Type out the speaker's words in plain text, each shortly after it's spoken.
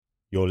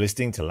You're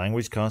listening to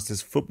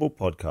Languagecaster's football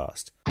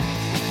podcast.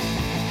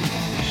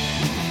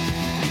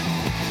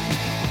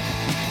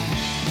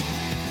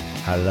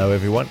 Hello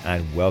everyone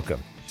and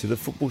welcome to the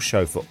football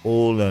show for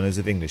all learners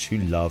of English who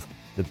love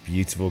the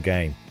beautiful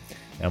game.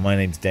 Now my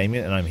name's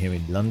Damien and I'm here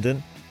in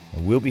London,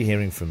 and we'll be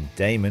hearing from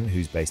Damon,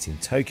 who's based in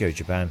Tokyo,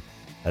 Japan,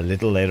 a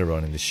little later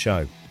on in the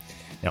show.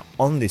 Now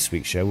on this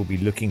week's show we'll be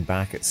looking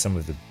back at some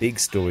of the big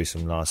stories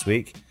from last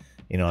week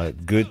in our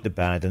good, the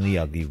bad and the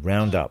ugly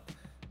roundup.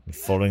 And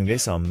following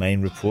this, our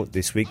main report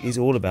this week is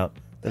all about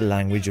the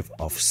language of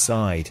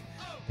offside.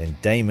 Then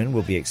Damon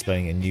will be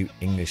explaining a new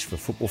English for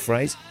football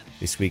phrase.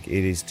 This week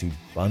it is to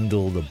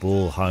bundle the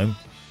ball home.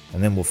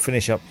 And then we'll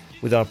finish up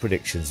with our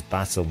predictions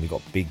battle. We've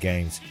got big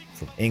games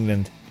from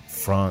England,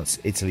 France,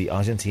 Italy,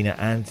 Argentina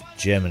and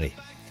Germany.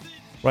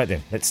 Right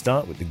then, let's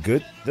start with the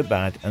good, the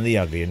bad and the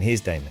ugly. And here's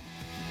Damon.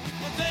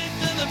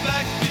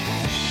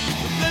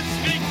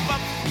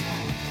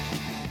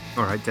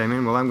 All right,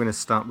 Damien. Well, I'm going to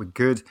start with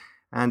good.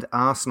 And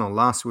Arsenal,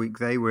 last week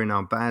they were in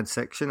our bad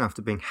section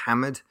after being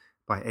hammered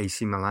by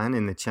AC Milan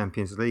in the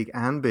Champions League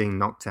and being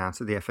knocked out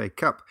of the FA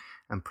Cup,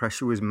 and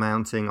pressure was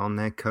mounting on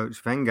their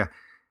coach Wenger.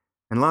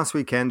 And last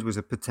weekend was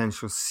a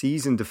potential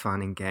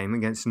season-defining game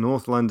against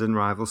North London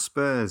rival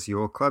Spurs,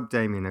 your club,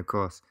 Damien, of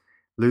course.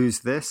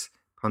 Lose this,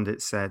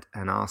 pundits said,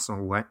 and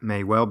Arsenal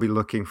may well be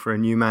looking for a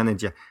new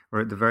manager, or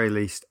at the very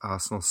least,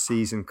 Arsenal's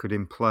season could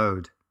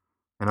implode.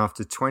 And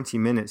after 20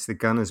 minutes, the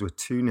Gunners were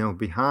 2-0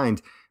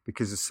 behind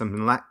because of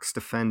some lax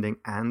defending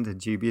and a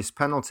dubious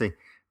penalty.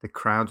 The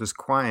crowd was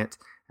quiet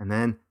and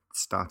then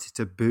started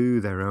to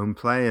boo their own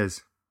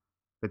players.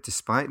 But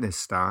despite this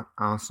start,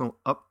 Arsenal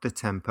upped the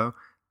tempo,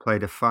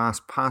 played a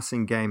fast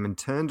passing game and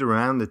turned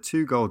around the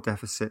 2-goal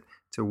deficit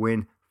to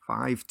win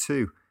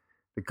 5-2.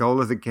 The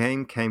goal of the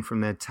game came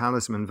from their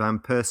talisman Van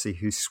Persie,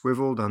 who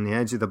swivelled on the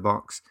edge of the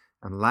box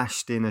and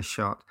lashed in a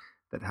shot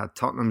that had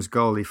Tottenham's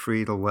goalie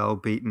Friedel well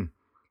beaten.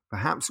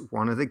 Perhaps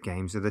one of the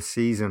games of the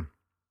season.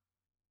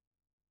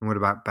 And what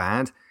about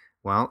bad?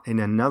 Well, in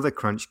another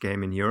crunch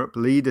game in Europe,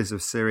 leaders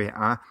of Serie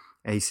A,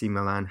 AC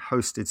Milan,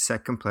 hosted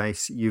second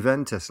place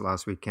Juventus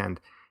last weekend.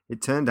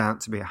 It turned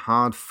out to be a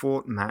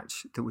hard-fought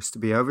match that was to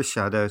be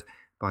overshadowed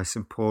by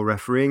some poor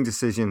refereeing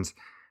decisions.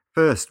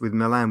 First, with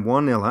Milan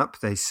 1-0 up,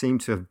 they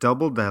seemed to have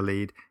doubled their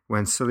lead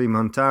when Sully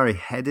Montari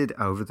headed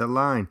over the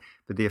line,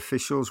 but the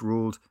officials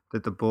ruled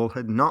that the ball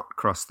had not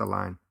crossed the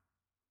line.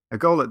 A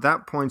goal at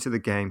that point of the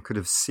game could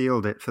have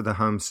sealed it for the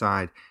home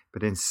side,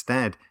 but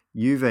instead,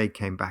 Juve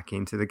came back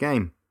into the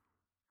game.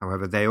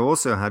 However, they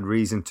also had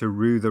reason to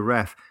rue the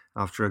ref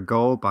after a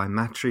goal by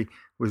Matri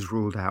was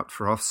ruled out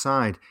for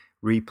offside.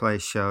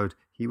 Replay showed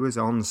he was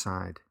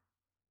onside.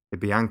 The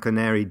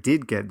Bianconeri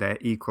did get their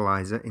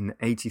equaliser in the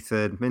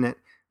 83rd minute,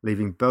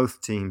 leaving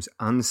both teams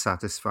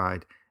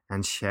unsatisfied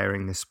and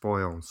sharing the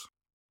spoils.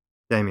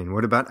 Damien,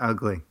 what about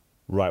ugly?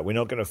 Right, we're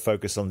not going to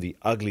focus on the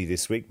ugly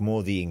this week,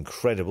 more the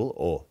incredible,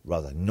 or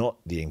rather not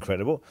the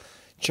incredible.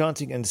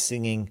 Chanting and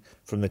singing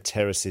from the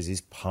terraces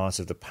is part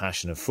of the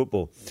passion of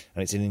football,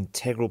 and it's an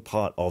integral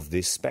part of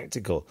this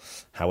spectacle.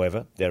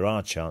 However, there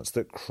are chants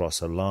that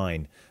cross a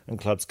line, and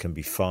clubs can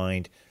be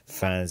fined,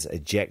 fans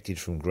ejected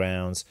from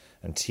grounds,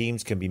 and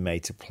teams can be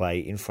made to play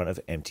in front of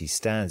empty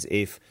stands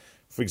if,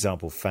 for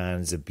example,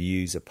 fans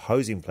abuse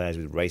opposing players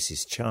with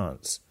racist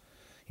chants.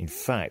 In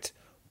fact,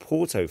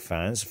 Porto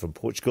fans from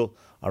Portugal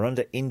are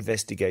under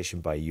investigation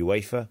by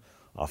UEFA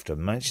after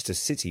Manchester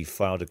City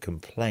filed a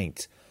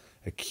complaint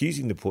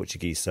accusing the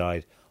Portuguese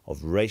side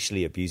of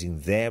racially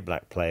abusing their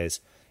black players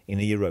in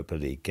a Europa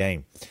League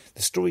game.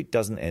 The story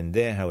doesn't end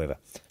there, however,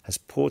 as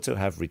Porto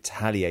have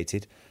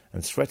retaliated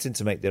and threatened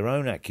to make their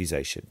own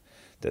accusation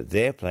that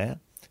their player,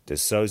 De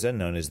Souza,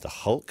 known as the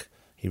Hulk,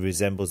 he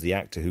resembles the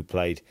actor who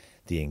played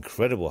the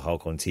Incredible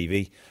Hulk on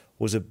TV,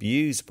 was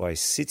abused by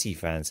City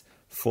fans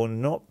for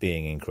not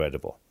being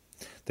incredible.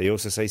 They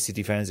also say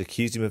City fans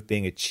accused him of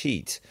being a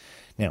cheat.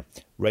 Now,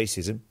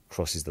 racism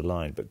crosses the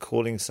line, but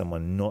calling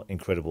someone not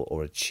incredible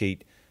or a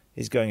cheat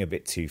is going a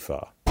bit too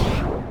far.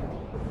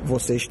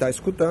 Você está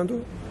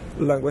escutando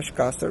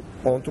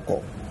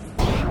Languagecaster.com.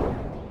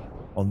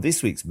 On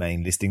this week's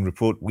main listing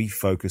report, we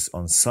focus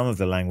on some of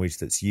the language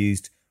that's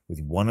used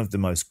with one of the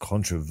most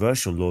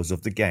controversial laws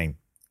of the game,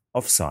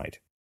 offside.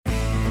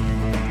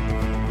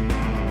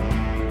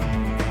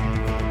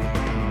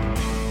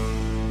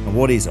 And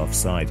what is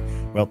offside?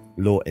 Well,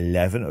 Law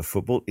 11 of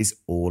football is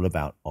all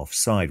about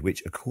offside,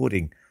 which,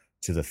 according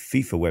to the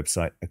FIFA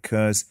website,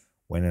 occurs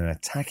when an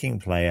attacking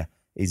player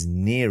is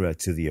nearer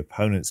to the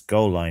opponent's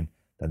goal line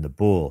than the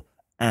ball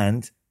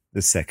and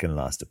the second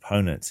last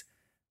opponent.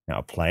 Now,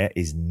 a player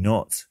is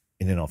not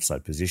in an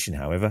offside position,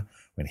 however,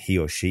 when he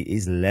or she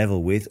is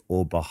level with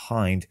or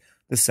behind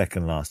the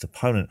second last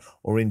opponent,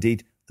 or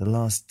indeed the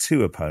last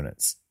two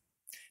opponents.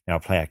 Now, a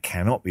player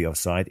cannot be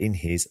offside in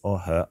his or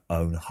her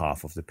own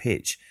half of the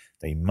pitch.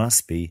 They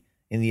must be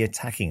in the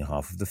attacking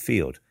half of the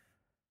field.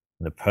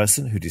 And the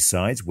person who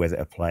decides whether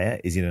a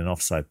player is in an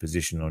offside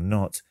position or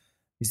not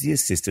is the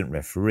assistant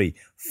referee,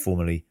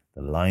 formerly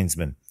the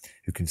linesman,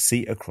 who can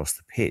see across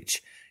the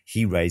pitch.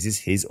 He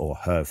raises his or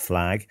her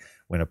flag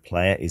when a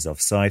player is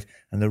offside,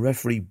 and the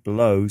referee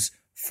blows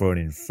for an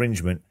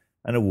infringement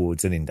and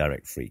awards an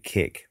indirect free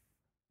kick.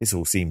 This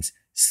all seems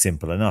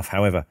simple enough.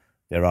 However,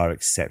 there are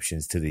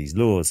exceptions to these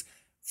laws.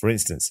 For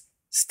instance,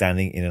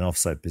 standing in an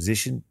offside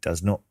position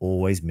does not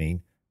always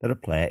mean that a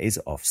player is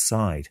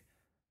offside.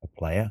 A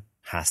player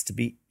has to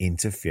be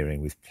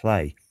interfering with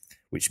play,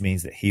 which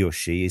means that he or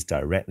she is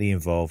directly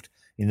involved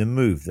in the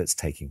move that's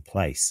taking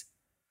place.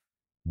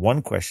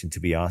 One question to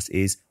be asked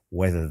is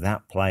whether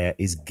that player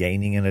is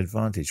gaining an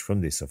advantage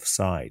from this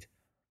offside.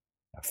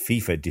 Now,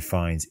 FIFA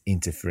defines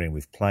interfering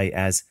with play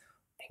as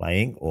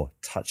playing or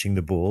touching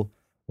the ball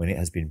when it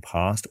has been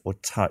passed or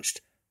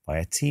touched by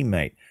a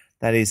teammate.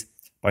 That is,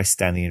 by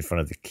standing in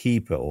front of the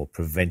keeper or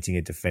preventing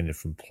a defender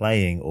from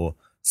playing or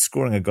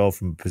scoring a goal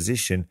from a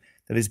position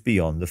that is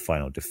beyond the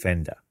final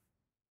defender.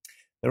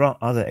 There are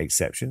other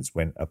exceptions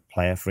when a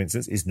player, for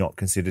instance, is not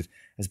considered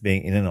as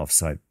being in an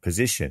offside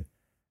position.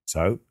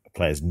 So, a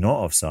player is not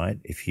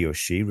offside if he or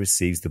she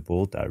receives the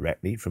ball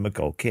directly from a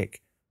goal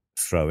kick,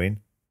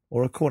 throw-in,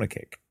 or a corner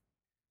kick.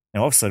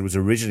 Now, offside was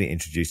originally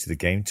introduced to the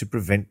game to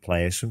prevent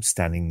players from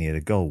standing near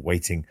the goal,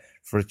 waiting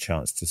for a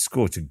chance to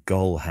score, to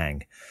goal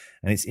hang.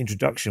 And its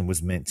introduction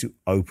was meant to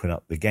open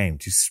up the game,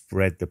 to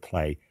spread the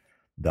play.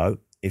 Though,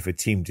 if a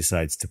team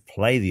decides to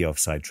play the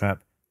offside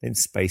trap, then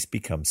space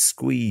becomes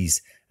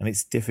squeezed, and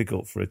it's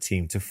difficult for a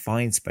team to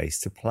find space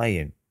to play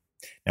in.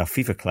 Now,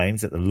 FIFA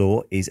claims that the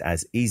law is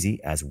as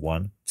easy as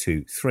 1,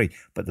 2, 3,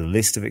 but the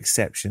list of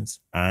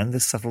exceptions and the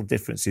subtle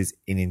differences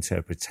in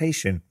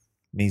interpretation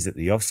means that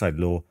the offside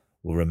law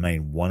will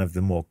remain one of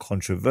the more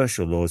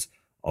controversial laws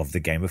of the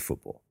game of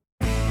football.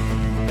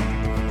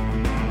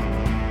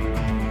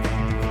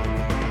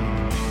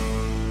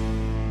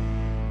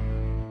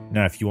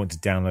 Now, if you want to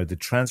download the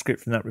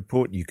transcript from that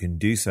report, you can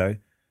do so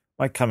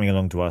by coming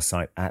along to our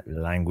site at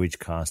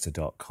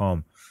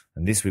languagecaster.com.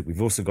 And this week,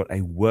 we've also got a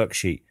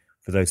worksheet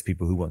for those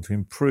people who want to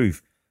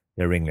improve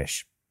their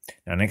English.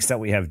 Now, next up,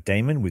 we have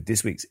Damon with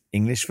this week's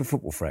English for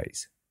Football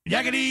phrase.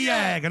 Yakety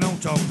yak, and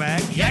don't talk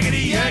back.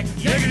 Yakety yak,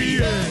 yakety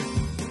yak.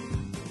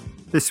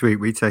 This week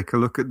we take a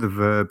look at the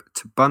verb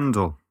to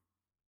bundle.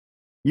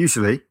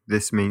 Usually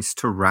this means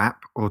to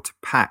wrap or to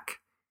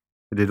pack,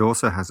 but it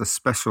also has a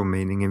special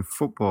meaning in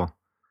football.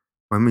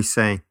 When we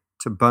say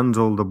to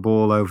bundle the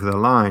ball over the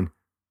line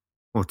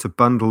or to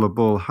bundle the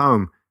ball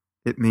home,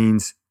 it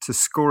means to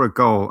score a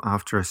goal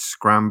after a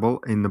scramble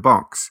in the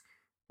box,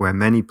 where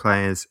many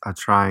players are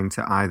trying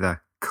to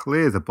either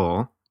clear the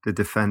ball, the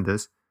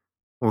defenders,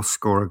 or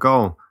score a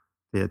goal,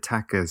 the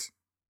attackers.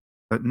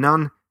 But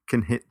none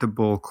can hit the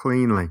ball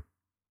cleanly.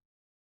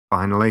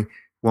 Finally,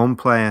 one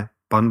player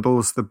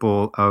bundles the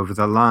ball over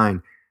the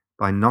line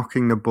by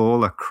knocking the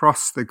ball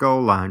across the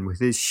goal line with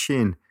his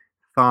shin,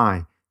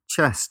 thigh,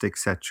 chest,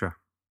 etc.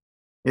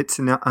 It's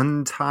an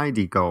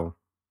untidy goal.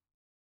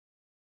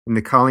 In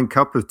the Carling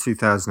Cup of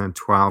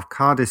 2012,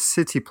 Cardiff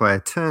City player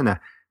Turner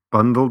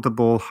bundled the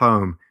ball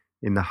home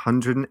in the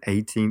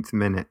 118th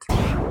minute.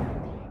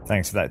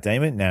 Thanks for that,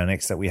 Damon. Now,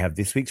 next up, we have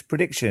this week's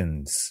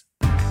predictions.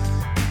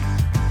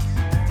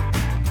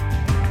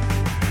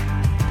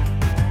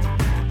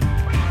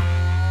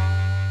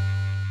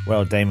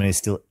 Well, Damon is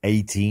still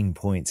 18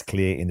 points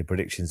clear in the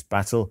predictions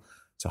battle,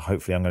 so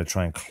hopefully I'm going to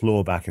try and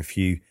claw back a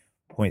few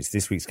points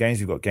this week's games.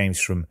 We've got games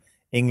from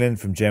England,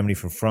 from Germany,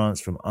 from France,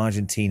 from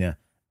Argentina,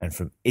 and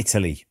from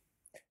Italy.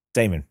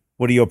 Damon,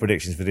 what are your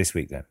predictions for this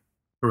week then?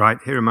 Right,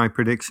 here are my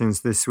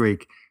predictions this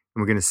week.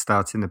 And we're going to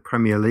start in the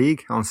Premier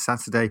League on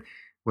Saturday,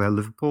 where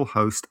Liverpool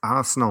host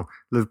Arsenal.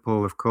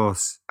 Liverpool, of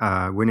course,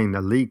 winning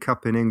the League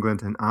Cup in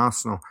England, and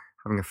Arsenal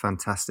having a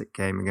fantastic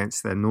game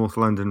against their North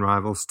London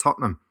rivals,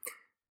 Tottenham.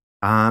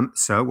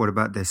 So what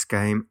about this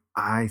game?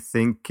 I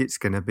think it's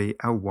going to be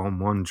a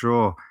 1-1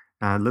 draw.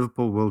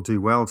 Liverpool will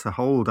do well to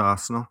hold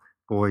Arsenal,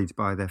 buoyed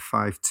by their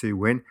 5-2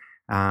 win.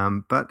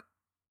 But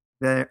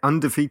they're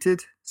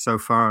undefeated so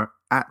far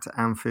at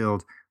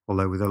Anfield,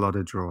 although with a lot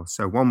of draws.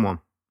 So 1-1,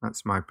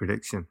 that's my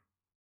prediction.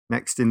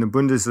 Next in the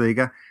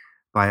Bundesliga,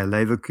 Bayer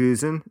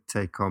Leverkusen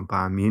take on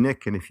Bayern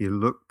Munich. And if you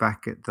look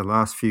back at the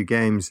last few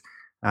games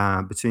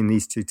between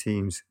these two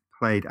teams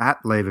played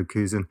at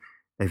Leverkusen,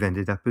 they've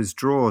ended up as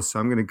draws. So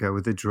I'm going to go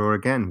with the draw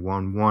again,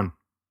 1-1.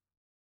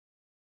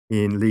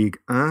 In Ligue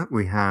 1,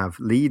 we have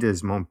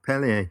leaders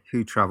Montpellier,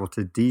 who travel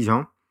to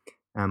Dijon.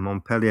 And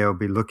Montpellier will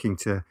be looking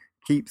to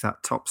keep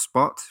that top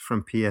spot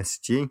from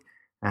PSG.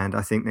 And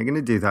I think they're going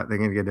to do that. They're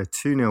going to get a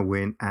 2-0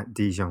 win at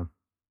Dijon.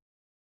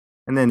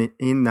 And then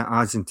in the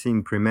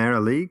Argentine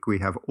Primera League, we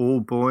have All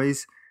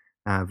Boys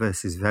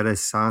versus Vélez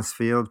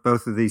Sarsfield.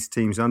 Both of these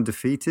teams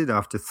undefeated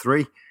after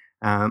 3.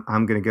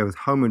 I'm going to go with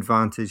home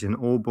advantage and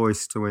All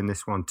Boys to win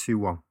this one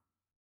 2-1.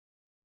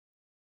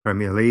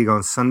 Premier League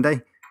on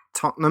Sunday,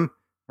 Tottenham,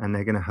 and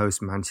they're going to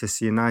host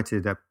Manchester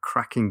United. A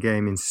cracking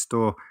game in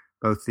store.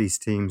 Both these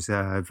teams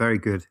are very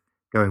good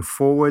going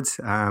forwards,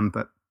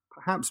 but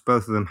perhaps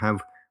both of them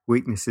have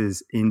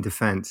weaknesses in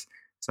defence.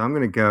 So I'm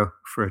going to go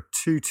for a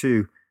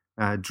 2-2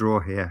 draw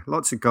here.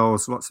 Lots of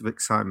goals, lots of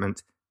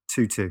excitement,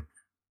 2-2.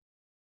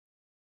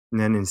 And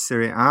then in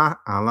Serie A,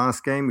 our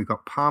last game, we've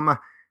got Parma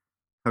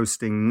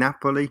hosting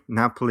Napoli.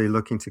 Napoli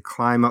looking to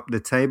climb up the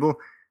table.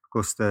 Of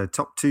course, the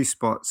top 2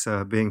 spots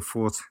are being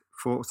fought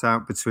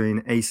out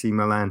between AC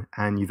Milan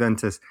and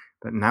Juventus,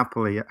 but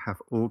Napoli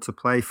have all to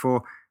play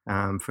for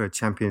a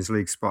Champions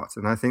League spot.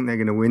 And I think they're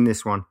going to win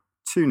this one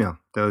 2-0.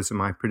 Those are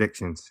my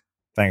predictions.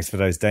 Thanks for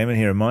those, Damon.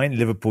 Here are mine.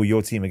 Liverpool,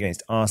 your team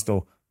against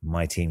Arsenal,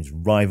 my team's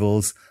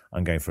rivals.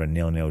 I'm going for a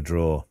 0-0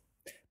 draw.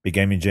 Big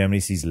game in Germany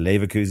sees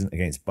Leverkusen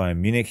against Bayern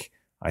Munich.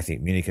 I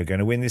think Munich are going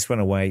to win this one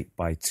away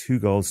by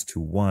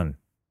 2-1.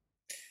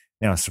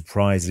 Now,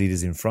 surprise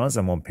leaders in France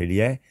are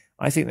Montpellier.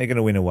 I think they're going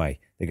to win away.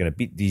 They're going to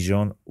beat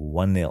Dijon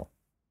 1-0.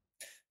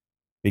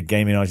 Big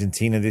game in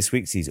Argentina this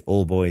week sees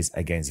All Boys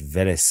against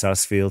Vélez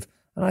Sarsfield.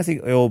 And I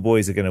think the All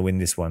Boys are going to win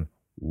this one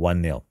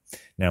 1-0.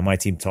 Now, my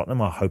team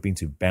Tottenham are hoping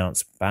to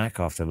bounce back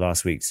after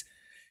last week's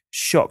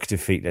shock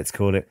defeat, let's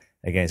call it,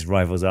 against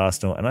rivals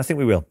Arsenal. And I think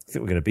we will. I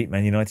think we're going to beat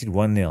Man United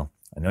 1-0.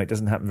 I know it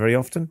doesn't happen very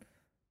often,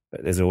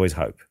 but there's always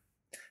hope.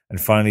 And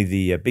finally,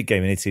 the big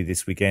game in Italy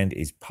this weekend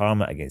is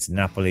Parma against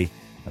Napoli.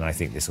 And I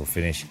think this will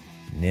finish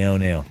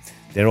 0-0.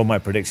 They're all my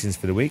predictions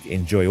for the week.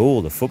 Enjoy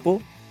all the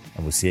football,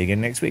 and we'll see you again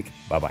next week.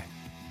 Bye-bye.